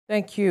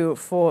Thank you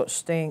for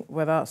staying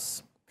with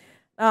us.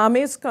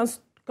 Amidst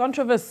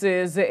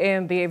controversies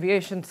in the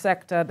aviation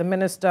sector, the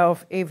Minister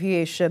of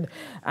Aviation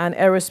and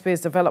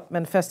Aerospace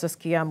Development, Festus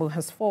Keyamo,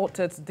 has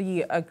faulted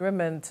the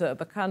agreement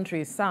the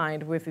country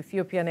signed with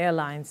Ethiopian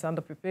Airlines and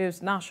the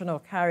proposed national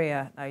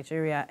carrier,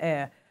 Nigeria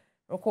Air.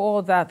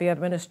 Recall that the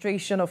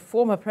administration of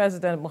former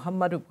President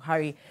Muhammadu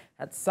Buhari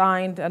had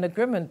signed an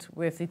agreement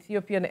with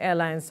Ethiopian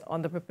Airlines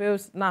on the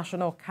proposed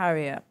national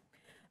carrier.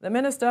 The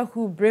minister,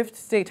 who briefed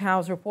State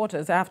House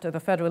reporters after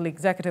the Federal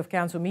Executive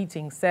Council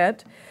meeting,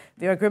 said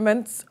the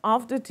agreement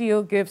of the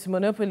deal gives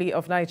monopoly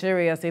of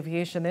Nigeria's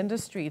aviation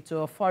industry to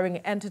a foreign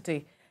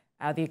entity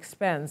at the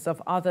expense of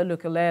other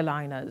local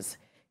airliners.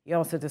 He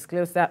also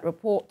disclosed that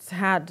reports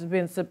had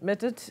been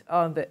submitted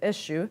on the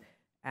issue,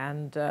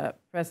 and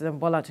President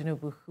Bola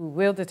Tinubu, who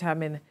will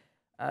determine,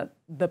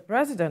 the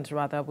president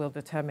rather, will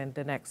determine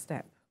the next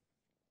step.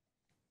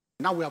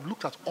 Now we have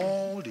looked at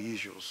all the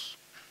issues,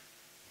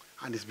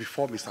 and it's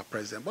before Mr.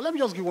 President. But let me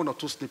just give one or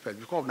two snippets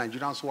because of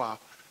Nigerians who are,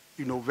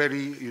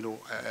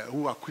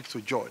 who are quick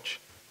to judge.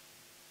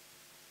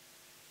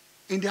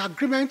 In the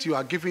agreement, you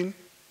are giving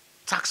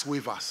tax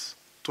waivers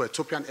to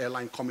Ethiopian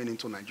Airlines coming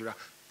into Nigeria.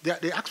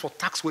 They asked for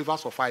tax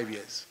waivers for 5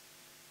 years,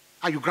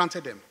 and you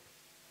granted them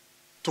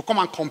to come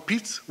and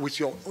compete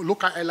with your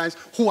local airlines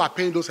who are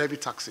paying those heavy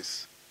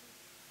taxes.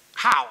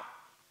 How?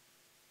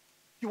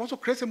 You want to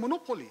create a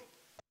monopoly.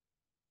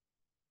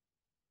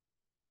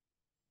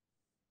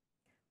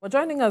 Well,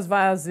 joining us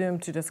via Zoom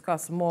to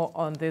discuss more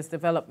on this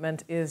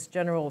development is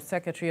General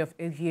Secretary of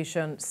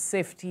Aviation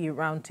Safety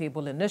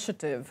Roundtable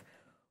Initiative,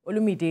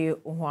 Olumide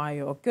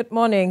Onwayo. Good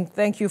morning.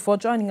 Thank you for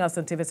joining us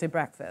on TVC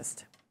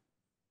Breakfast.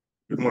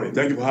 Good morning.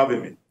 Thank you for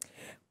having me.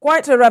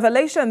 Quite a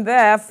revelation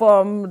there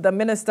from the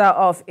Minister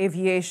of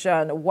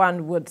Aviation,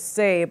 one would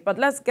say. But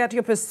let's get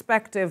your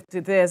perspective to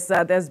this.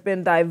 There's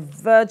been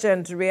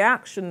divergent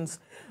reactions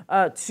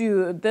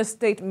to this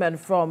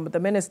statement from the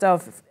Minister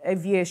of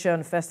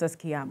Aviation, Festus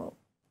Keyamo.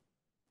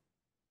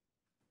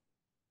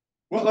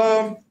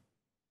 Well,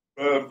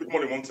 good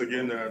morning once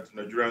again to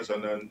Nigerians,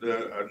 and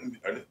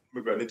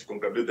maybe I need to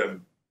congratulate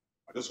them.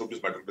 I just hope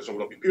this my congratulation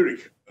will not be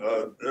empiric.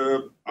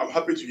 I'm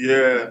happy to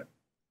hear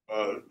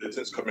the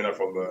things coming out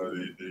from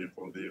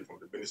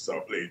the minister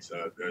of late.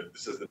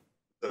 This is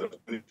the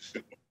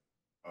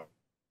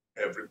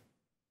every.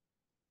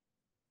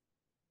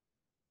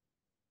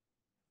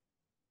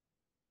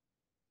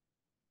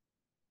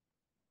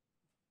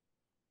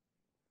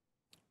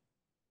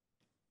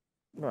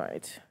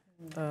 Right.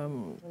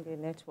 The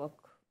network.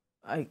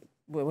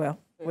 We'll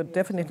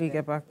definitely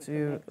get back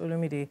to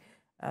Olumide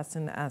as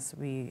soon as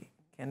we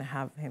can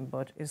have him.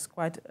 But it's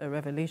quite a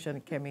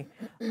revelation, Kemi,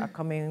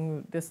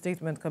 the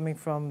statement coming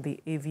from the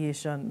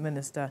aviation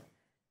minister.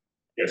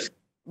 Yes.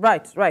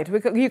 Right.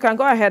 You can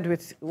go ahead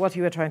with what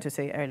you were trying to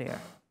say earlier.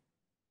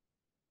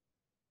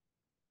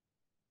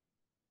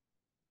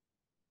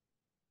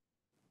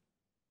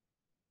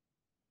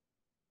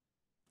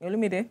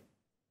 Olumide?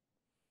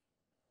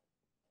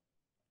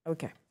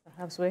 Okay.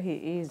 Perhaps where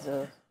he is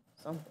or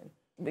something.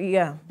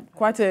 Yeah,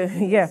 quite a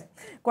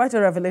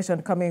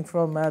revelation coming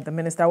from the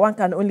minister. One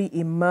can only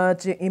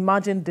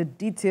imagine the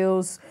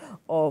details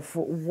of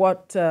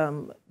what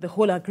the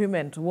whole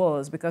agreement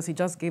was, because he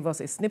just gave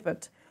us a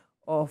snippet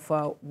of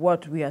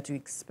what we are to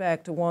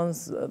expect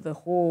once the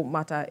whole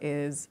matter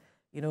is,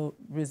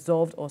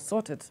 resolved or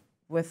sorted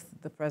with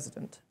the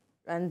president.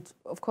 And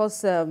of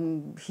course,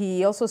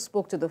 he also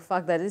spoke to the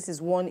fact that this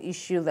is one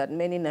issue that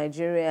many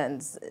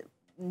Nigerians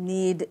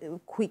need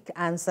quick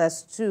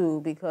answers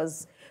to,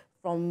 because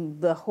from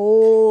the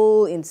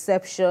whole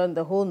inception,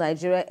 the whole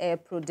Nigeria Air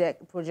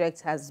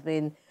project has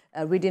been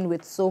ridden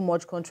with so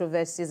much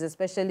controversies,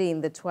 especially in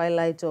the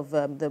twilight of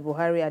the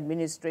Buhari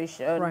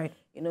administration. Right.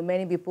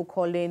 Many people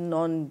calling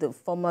on the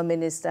former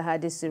minister,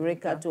 Hadi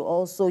Sirika, to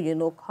also,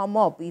 come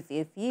up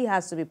if he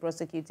has to be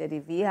prosecuted,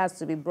 if he has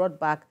to be brought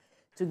back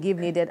to give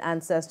needed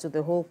answers to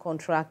the whole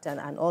contract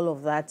and all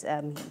of that.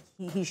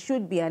 He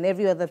should be, and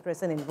every other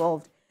person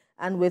involved.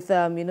 And with,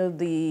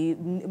 the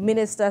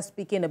minister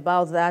speaking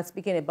about that,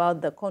 speaking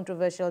about the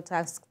controversial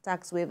tax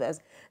waivers,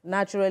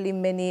 naturally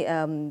many,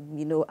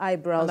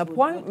 eyebrows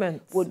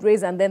would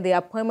raise. And then the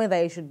appointment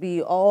that it should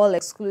be all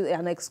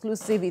an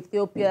exclusive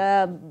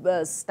Ethiopia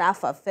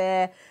staff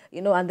affair,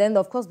 and then,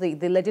 of course, the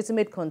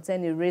legitimate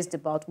concern you raised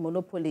about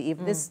monopoly. If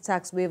this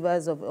tax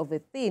waivers of a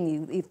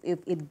thing, if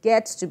it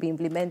gets to be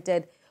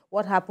implemented,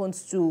 what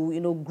happens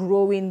to,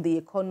 growing the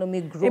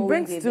economy, growing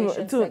the aviation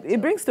sector? It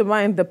brings to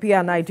mind the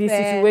PNID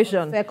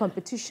situation. Fair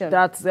competition.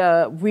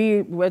 That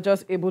we were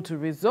just able to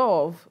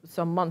resolve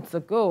some months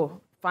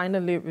ago,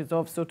 finally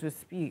resolved, so to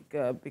speak,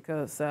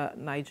 because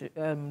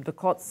the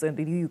courts and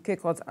the UK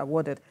courts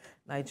awarded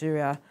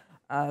Nigeria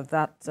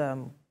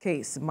that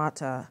case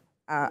matter,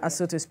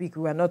 so to speak.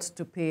 We were not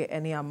to pay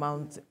any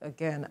amount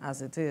again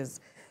as it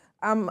is.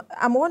 I'm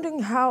wondering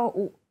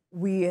how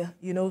we,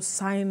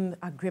 sign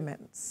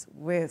agreements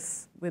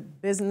with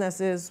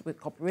businesses, with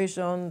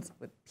corporations,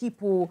 with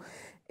people.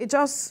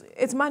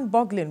 It's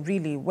mind-boggling,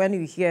 really, when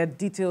you hear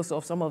details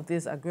of some of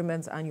these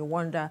agreements and you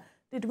wonder,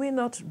 did we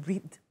not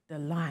read the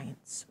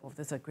lines of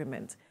this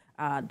agreement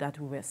that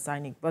we were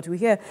signing. But we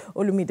hear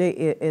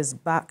Olumide is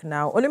back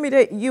now.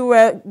 Olumide, you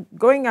were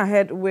going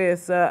ahead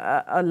with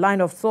a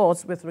line of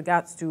thoughts with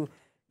regards to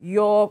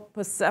your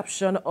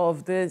perception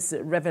of this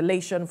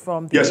revelation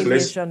from the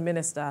aviation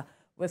minister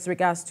with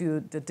regards to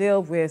the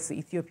deal with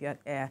Ethiopian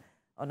Air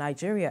or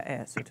Nigeria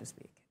Air, so to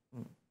speak.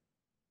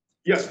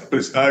 Yes,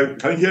 please. Can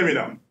you hear me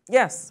now?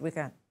 Yes, we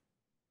can.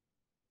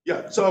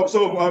 Yeah, so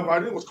I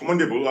think it was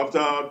commendable after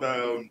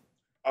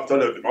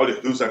all the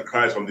hoots and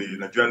cries from the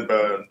Nigerian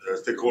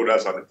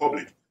stakeholders and the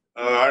public.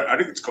 I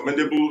think it's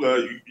commendable.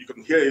 You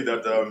can hear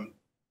that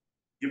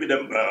giving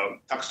them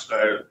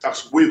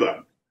tax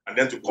waiver and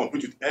then to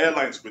compete with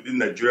airlines within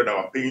Nigeria that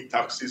are paying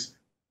taxes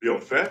be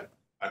unfair,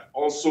 and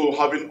also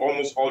having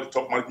almost all the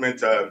top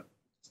management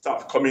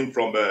staff coming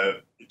from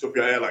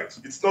Ethiopian Airlines.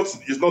 It's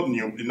not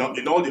new.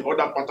 In all the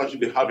other partnerships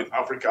they have in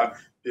Africa,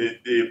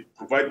 they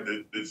provide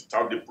the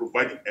staff, they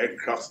provide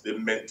aircraft, they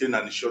maintain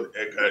and insure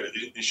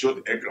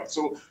the aircraft.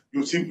 So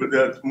you see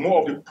that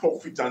more of the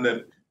profit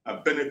and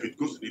benefit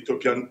goes to the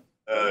Ethiopian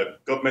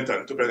government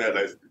and Ethiopian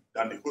Airlines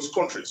than the host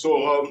country.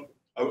 So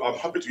I'm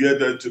happy to hear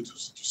that, to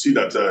see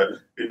that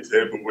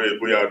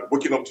we are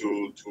waking up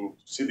to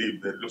see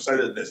the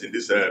lopsidedness in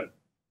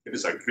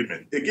this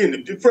agreement. Again,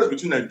 the difference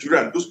between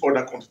Nigeria and those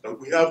other countries,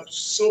 we have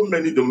so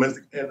many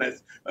domestic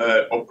airlines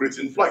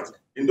operating flights.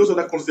 In those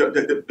other countries,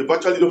 they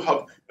virtually don't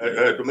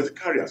have domestic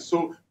carriers.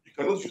 So you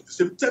cannot use the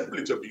same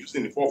template you're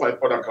using in 4 or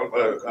 5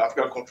 other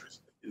African countries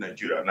in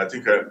Nigeria. And I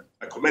think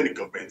I commend the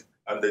government,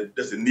 and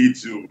there's a need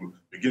to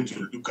begin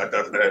to look at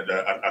that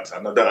at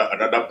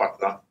another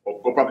partner,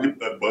 or probably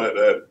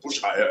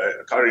push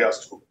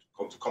carriers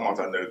to come out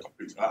and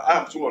compete. I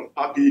am so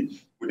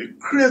unhappy with the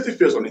crazy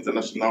face on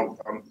international.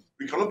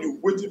 We cannot be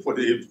waiting for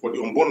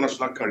the unborn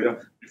national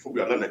carrier before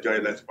we allow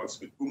Nigerian Airlines to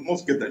participate. We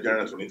must get Nigerian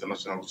Airlines on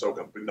international so we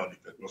can bring down the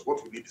fare, because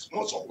what we need is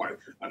more supply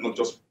and not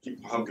just keep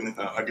hanging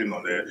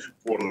on the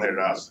 4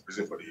 naira as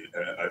reason for the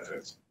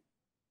airfares.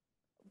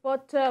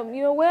 But,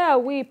 where are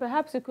we?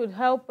 Perhaps you could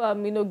help,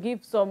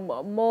 give some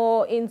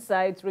more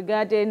insights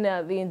regarding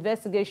the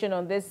investigation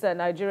on this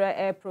Nigeria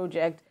Air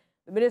project.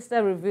 The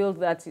minister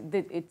revealed that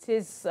it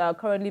is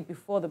currently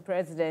before the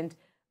president.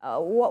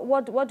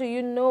 What do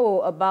you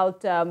know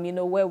about,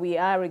 where we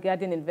are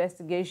regarding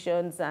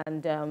investigations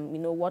and,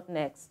 what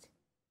next?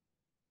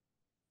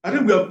 I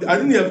think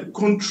they have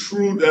gone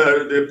through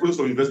the process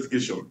of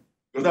investigation,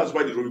 because that's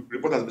why the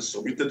report has been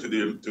submitted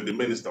to the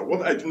minister.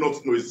 What I do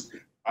not know is,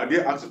 are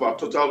they asking for a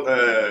total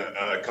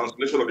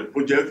cancellation of the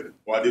project,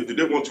 or do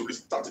they want to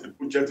restart the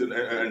project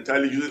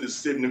entirely using the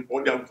same name,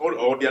 or they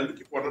are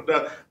looking for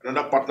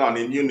another partner and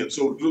a new name?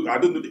 So I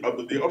don't know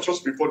the options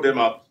before them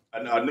are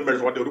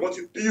numerous. What they want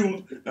to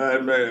build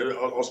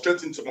or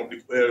strengthen some of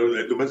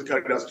the domestic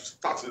carriers to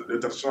start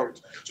the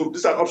start. So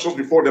these are options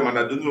before them, and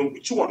I don't know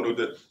which one will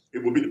be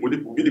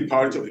the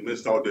priority of the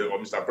minister or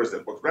Mr.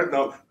 President. But right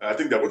now, I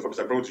think that was for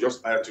Mr.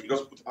 President to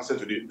just put assent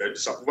to the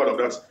disapproval of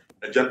that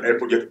Nigerian Air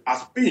project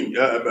as being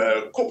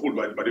coupled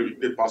by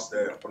the past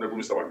Honorable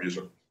Minister of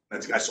Aviation. And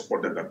I think I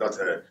support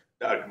that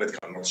argument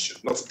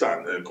cannot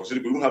stand,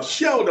 considering we will have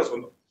shareholders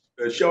on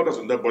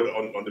the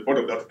board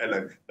of that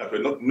airline that were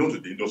not known to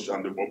the industry,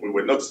 and we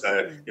were not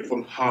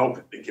informed how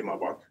they came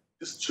about.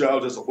 These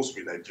shareholders are supposed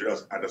to be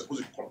Nigerians, and they're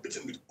supposed to be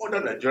competing with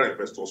other Nigerian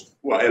investors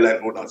who are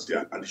airline owners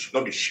there, and they should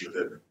not be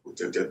shielded,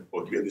 protected,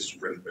 or given the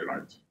sovereign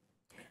right.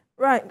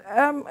 Right.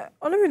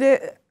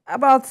 Olumide,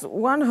 about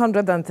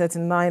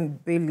 139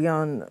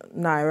 billion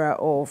naira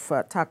of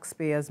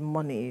taxpayers'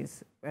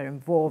 monies were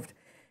involved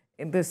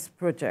in this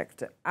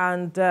project.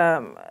 And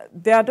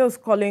there are those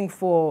calling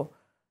for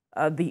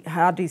the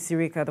Hadi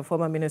Sirika, the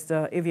former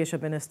aviation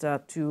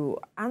minister, to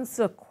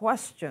answer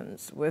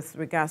questions with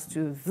regards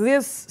to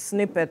this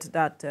snippet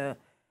that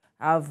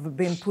have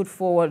been put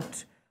forward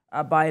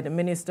by the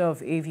Minister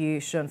of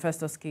Aviation,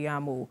 Festus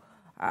Keyamo.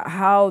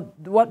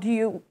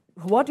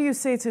 What do you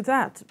say to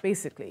that,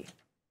 basically?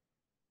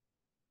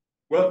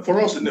 Well,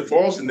 for us in the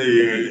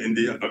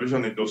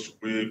aviation industry,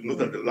 we know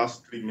that the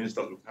last 3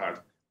 ministers we've had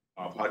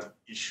have had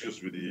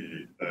issues with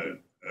the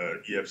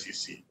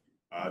EFCC.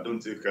 I don't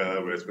think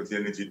we're expecting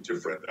anything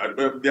different.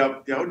 There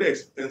are other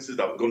expenses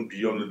that have gone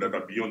beyond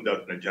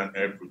that Nigerian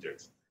Air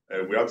project.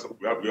 We also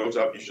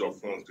have issues of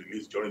funds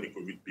released during the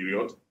COVID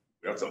period.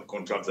 We had some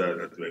contracts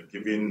that were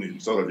given in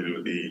sort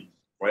of the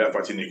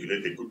firefighting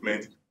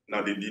equipment.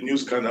 Now the new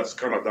scanner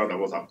that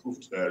was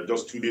approved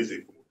just 2 days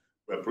ago.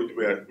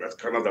 Were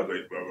scanners that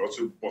were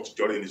also bought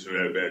during this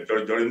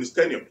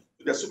tenure.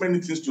 So there's so many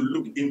things to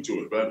look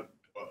into. But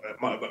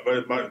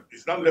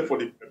it's not left for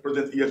the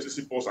present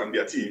EFCC force and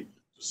their team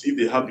to see if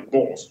they have the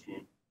balls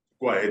to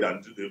go ahead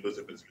and do those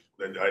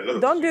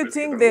investigations. Don't you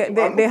think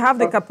they have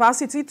the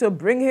capacity to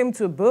bring him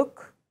to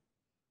book?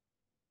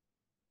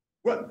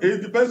 Well,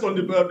 it depends on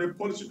the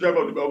policy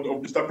driver of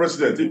Mr.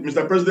 President. If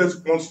Mr.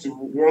 President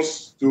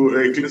wants to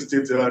a clean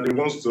state and he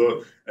wants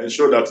to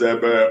ensure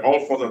that all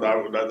funds that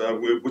are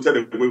put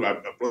away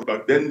are brought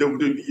back, then the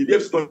EDF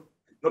is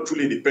not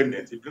truly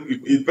independent. It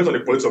depends on the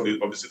policy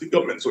of the city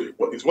government. So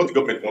it's what the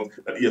government wants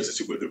that the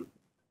EFCC will do.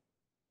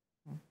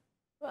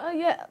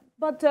 Yeah,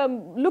 but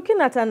looking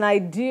at an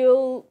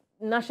ideal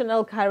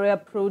national carrier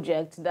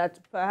project that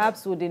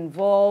perhaps would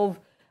involve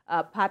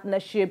a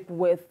partnership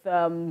with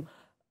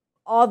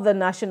other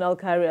national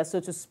carriers, so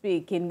to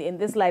speak, in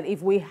this light,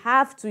 if we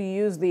have to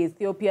use the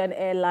Ethiopian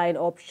Airline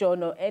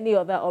option or any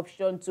other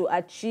option to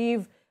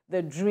achieve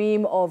the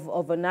dream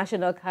of a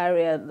national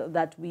carrier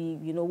that we,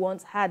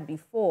 once had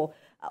before,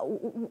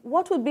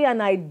 what would be an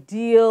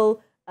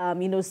ideal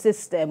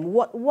system?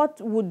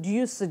 What would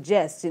you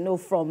suggest,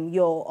 from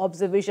your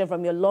observation,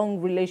 from your long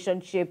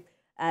relationship,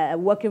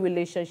 working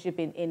relationship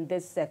in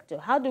this sector?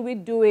 How do we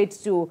do it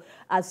to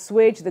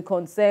assuage the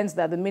concerns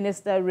that the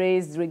minister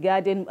raised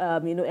regarding,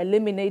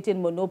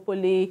 eliminating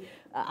monopoly,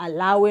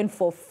 allowing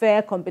for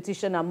fair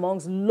competition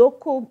amongst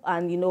local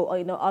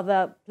and,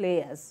 other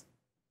players?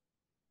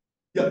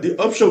 Yeah, we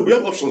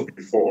have options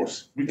before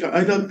us. We can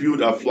either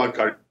build our flag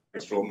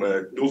carriers from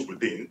those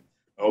within,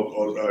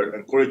 or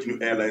encourage new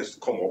airlines to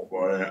come up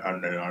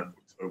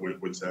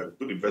with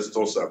good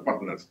investors and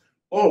partners,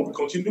 or we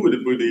continue with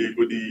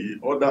the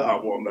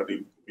other one that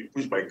be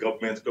pushed by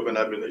government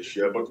having a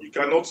share, but you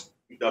cannot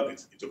do that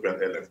with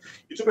Ethiopian Airlines.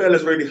 Ethiopian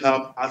Airlines already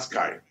have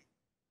ASKY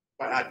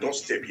by our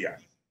doorstep here,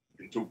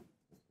 who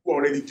are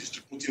already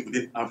distributing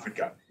within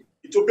Africa.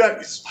 Ethiopia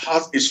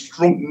has a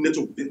strong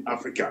network within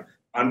Africa,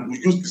 and we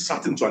use the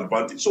certain to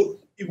advantage. So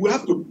if we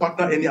have to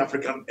partner any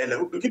African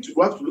airline, we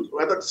have to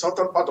look at the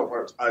southern part of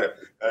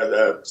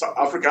South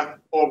Africa,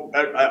 or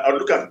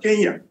look at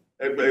Kenya,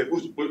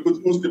 who's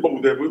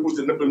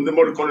the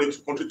number economy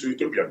country to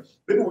Ethiopia.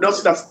 Maybe we don't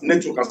see that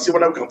network and see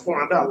whether we can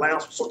form another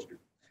alliance with such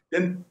people.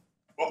 Then,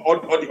 or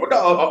the other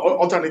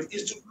alternative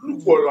is to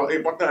look for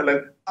a partner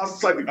airline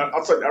outside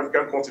the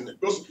African continent,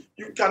 because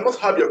you cannot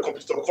have your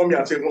competitor come here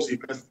and say, once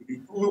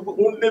you will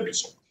only be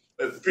so.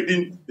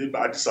 Feeding the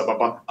Addis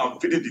Ababa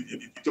and feeding the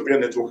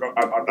Ethiopian network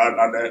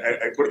and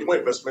encouraging more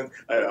investment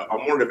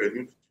and more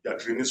revenue. Your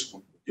training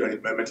school,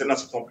 your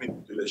maintenance company,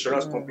 the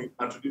insurance company,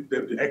 and to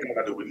the aircraft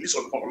that they will lease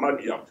on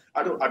behalf.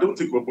 I don't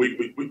think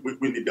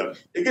we need that.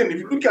 Again,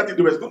 if you look at it,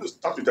 they were going to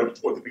start with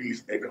what the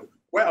lease aircraft.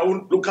 Why our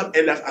own local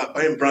airlines are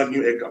buying brand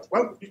new aircraft? Why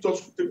would you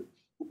just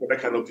for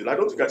that kind of deal? I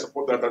don't think I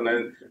support that,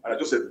 and I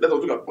just said let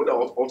us look at other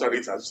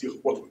alternatives and see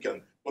what we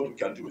can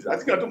do with it. I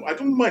think I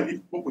don't mind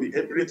if people with the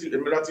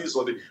Emiratis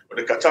or the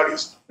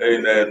Qataris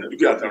and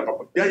looking at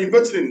they are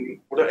investing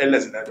in other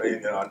airlines in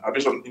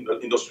aviation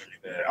industry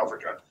in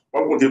Africa.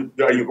 Why would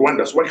they are in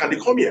Rwanda? So why can they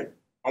come here?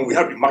 And we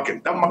have the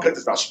market. That market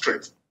is our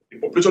strength. The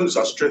population is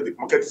our strength. The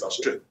market is our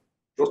strength.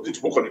 Just need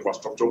to work on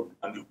infrastructure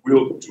and the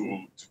will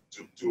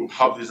to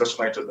have this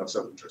national interest and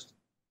self-interest.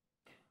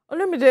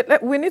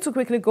 We need to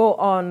quickly go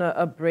on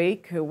a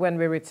break. When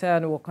we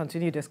return, we'll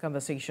continue this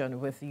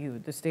conversation with you.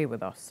 To stay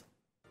with us.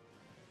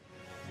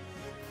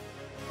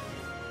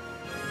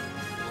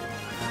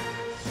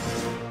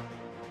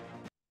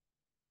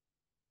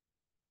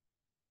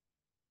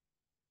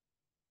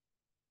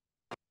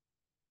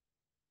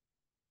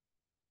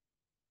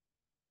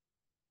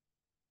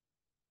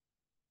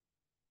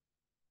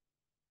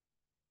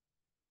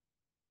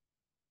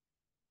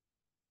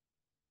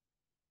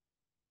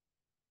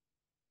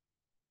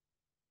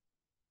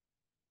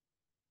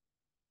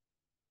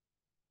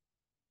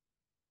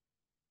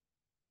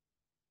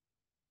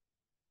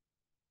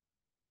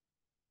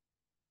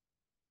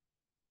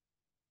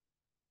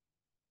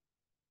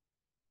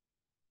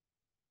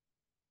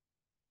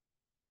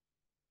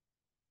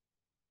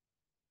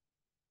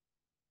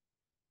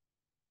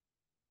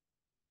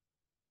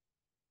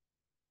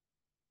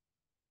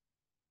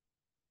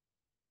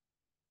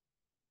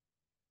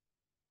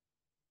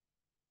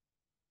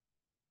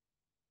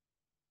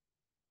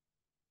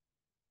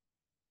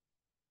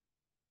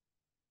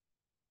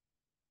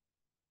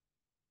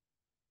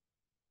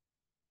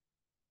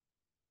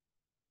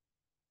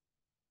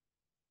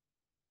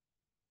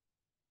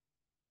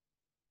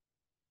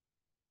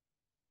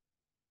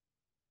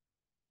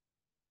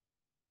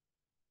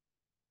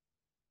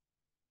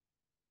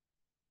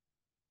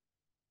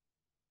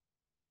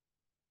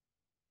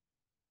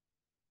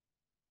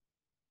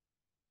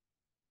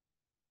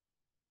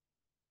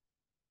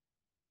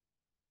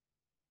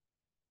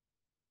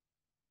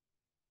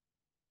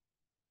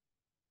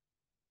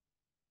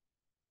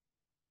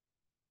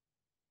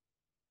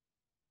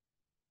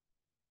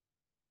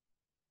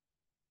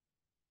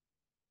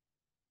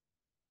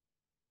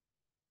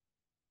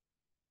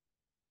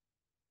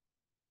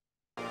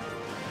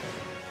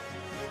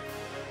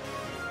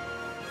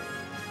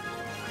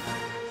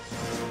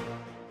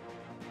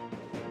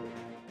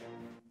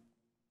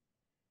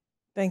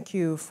 Thank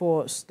you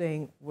for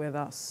staying with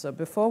us.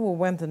 Before we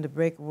went on the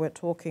break, we were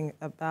talking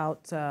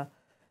about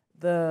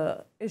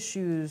the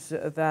issues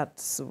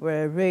that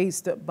were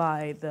raised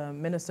by the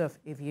Minister of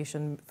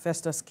Aviation,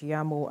 Festus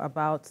Keyamo,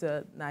 about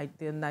the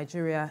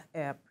Nigeria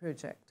Air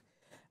project.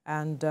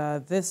 And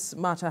this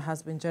matter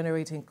has been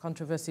generating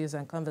controversies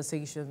and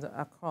conversations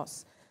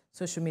across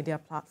social media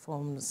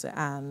platforms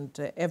and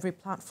every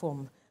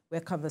platform where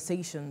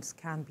conversations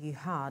can be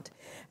had.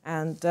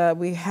 And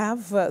we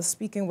have,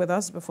 speaking with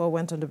us before we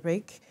went on the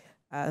break,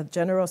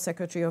 General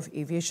Secretary of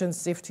Aviation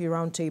Safety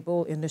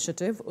Roundtable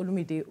Initiative,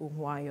 Olumide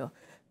Uhwayo,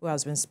 who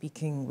has been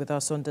speaking with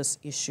us on this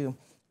issue.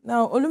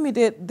 Now,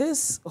 Olumide,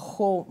 this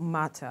whole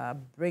matter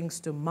brings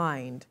to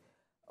mind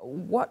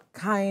what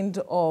kind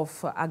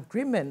of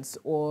agreements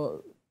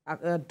or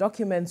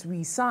documents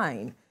we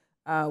sign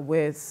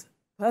with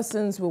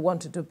persons we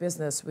want to do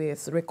business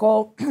with.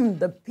 Recall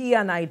the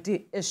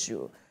P&ID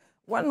issue.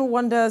 One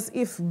wonders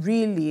if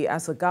really,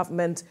 as a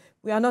government,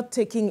 we are not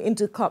taking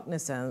into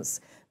cognizance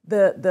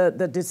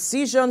the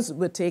decisions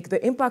we take,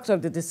 the impact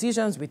of the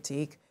decisions we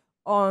take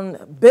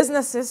on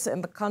businesses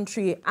in the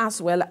country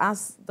as well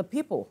as the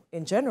people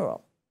in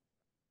general.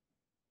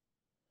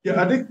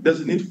 Yeah, I think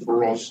there's a need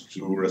for us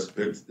to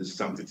respect the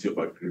sanctity of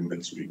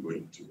agreements we go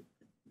into,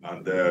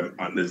 and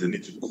there's a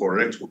need to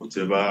correct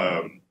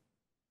whatever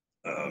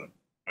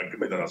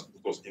agreement that has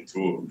put us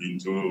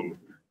into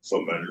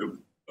some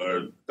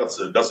that's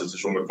a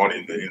situation we found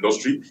in the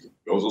industry.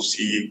 We also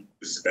see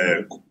this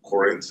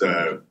current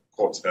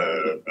court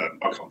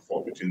back and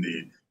forth between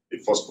the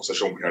first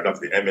possession we had at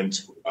the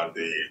MN2 and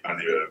the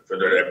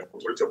Federal Airport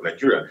Authority of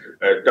Nigeria.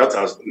 That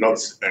has not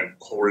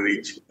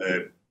encouraged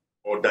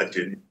other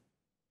genuine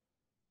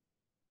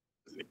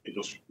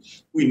industry.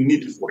 We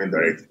need foreign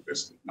direct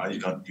investment, and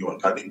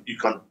you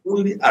can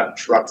only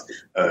attract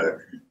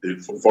the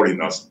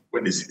foreigners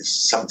when they see the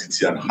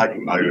sanctity and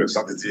how you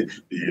sanctity,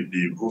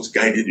 the rules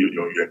guiding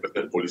your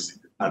investment policy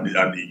and the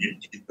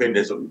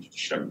independence of the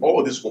judiciary.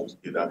 All this works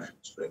together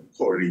to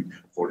encourage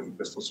foreign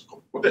investors to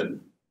come. But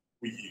then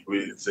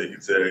it's a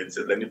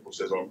learning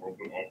process. I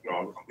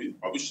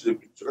wish we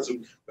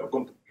have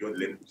come to beyond the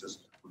learning process.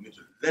 We need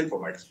to learn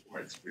from my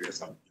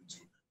experience and into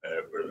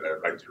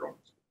right the wrong.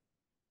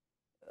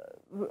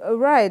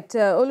 Right.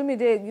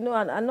 Olumide,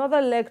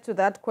 another leg to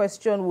that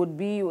question would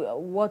be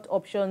what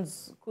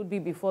options could be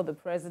before the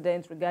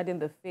president regarding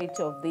the fate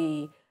of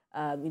the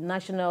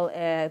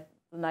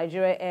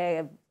Nigeria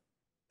Air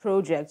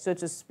project, so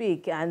to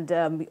speak. And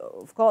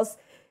of course,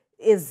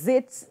 is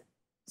it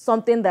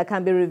something that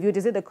can be reviewed?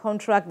 Is it a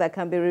contract that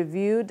can be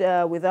reviewed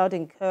without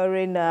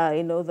incurring,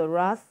 the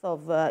wrath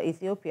of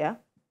Ethiopia?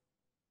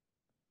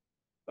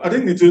 I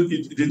think the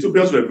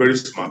Ethiopians were very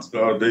smart.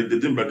 They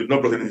did not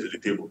bring anything to the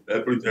table.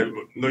 This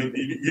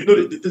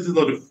is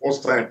not the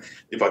first time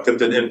they've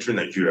attempted entering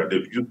Nigeria.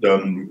 They've used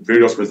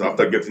various ways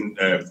after getting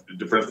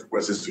different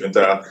frequencies to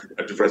enter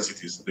different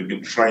cities. They've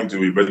been trying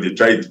to, but they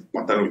tried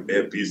partnering with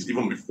Air Peace.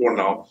 Even before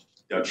now,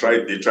 they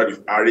tried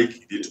with ARIC,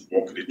 it didn't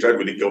work. They tried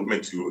with the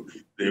government when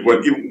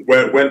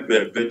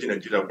the Virgin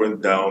Nigeria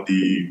went down,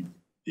 the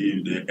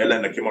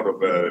airline that came out of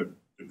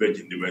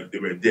Virgin, they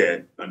were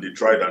there, and they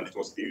tried, and it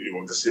was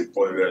the same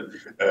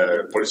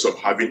policy of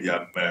having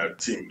their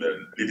team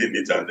leading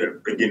it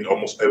and bringing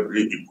almost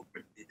every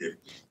equipment needed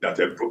that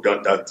broke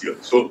down that deal.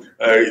 So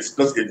it's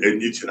not a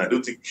new thing. I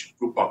don't think we should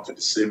go back to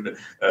the same.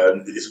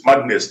 It's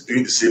madness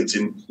doing the same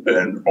thing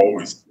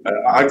always.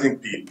 I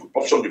think the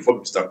option before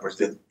Mr.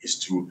 President is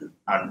to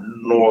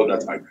annul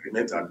that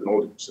agreement,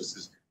 annul the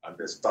processes, and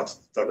then start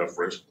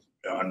afresh.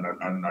 And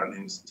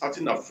in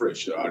starting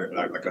afresh,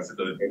 like I said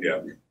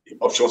earlier, the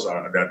options there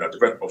are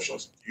different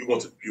options. You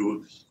want to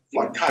build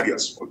flag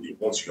carriers for the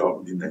ones you have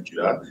within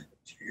Nigeria.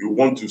 You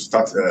want to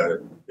start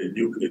a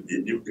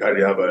new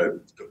carrier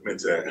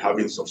government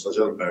having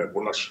substantial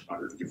ownership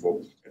and looking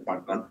for a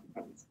partner,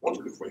 and want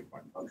to look for a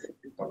partner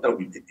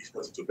with the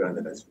business to be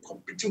that is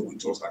competing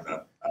with us and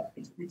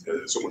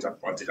with so much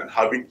advantage, and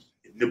having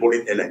a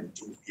neighboring airline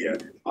to here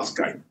as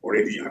kind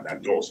already and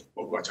endorsed,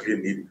 but we actually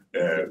need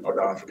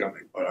other African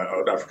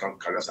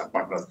carriers and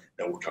partners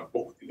that we can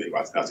work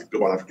with as a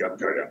global African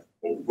carrier,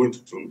 or going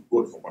to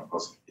go for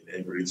partners in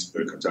Emirates,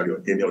 Qatar,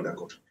 or any other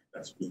country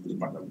that's going to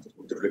partner with us.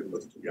 We're definitely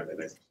not Ethiopian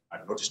Airlines,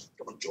 and not just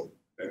a job.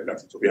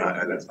 That's Ethiopian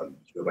Airlines, and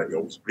they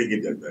always bring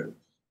in the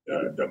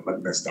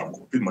management staff,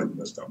 complete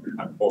management staff,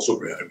 and also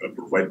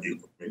provide the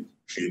equipment,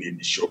 training,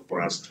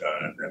 insurance,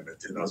 and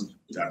maintenance,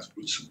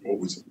 which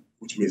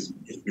means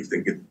if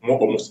they get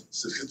almost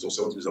 60 to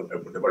 70% of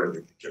them will never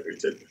really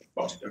generated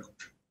back to their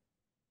country.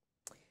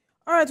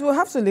 All right, we'll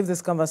have to leave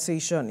this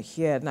conversation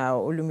here now.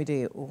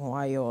 Olumide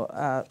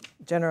Uhwayo,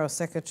 General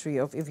Secretary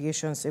of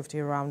Aviation Safety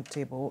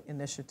Roundtable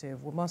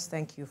Initiative, we must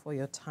thank you for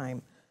your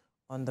time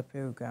on the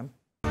program.